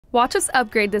Watch us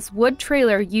upgrade this wood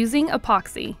trailer using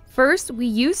epoxy. First, we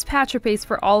used patcher paste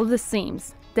for all of the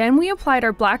seams. Then we applied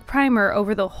our black primer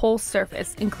over the whole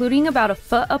surface, including about a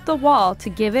foot up the wall to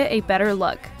give it a better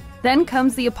look. Then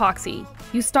comes the epoxy.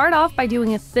 You start off by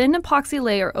doing a thin epoxy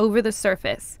layer over the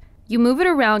surface. You move it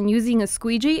around using a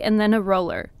squeegee and then a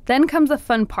roller. Then comes the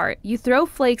fun part. You throw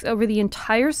flakes over the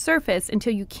entire surface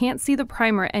until you can't see the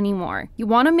primer anymore. You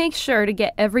want to make sure to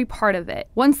get every part of it.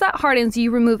 Once that hardens, you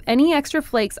remove any extra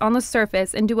flakes on the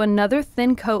surface and do another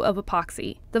thin coat of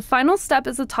epoxy. The final step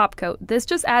is the top coat. This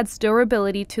just adds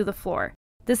durability to the floor.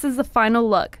 This is the final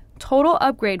look. Total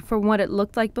upgrade from what it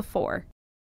looked like before.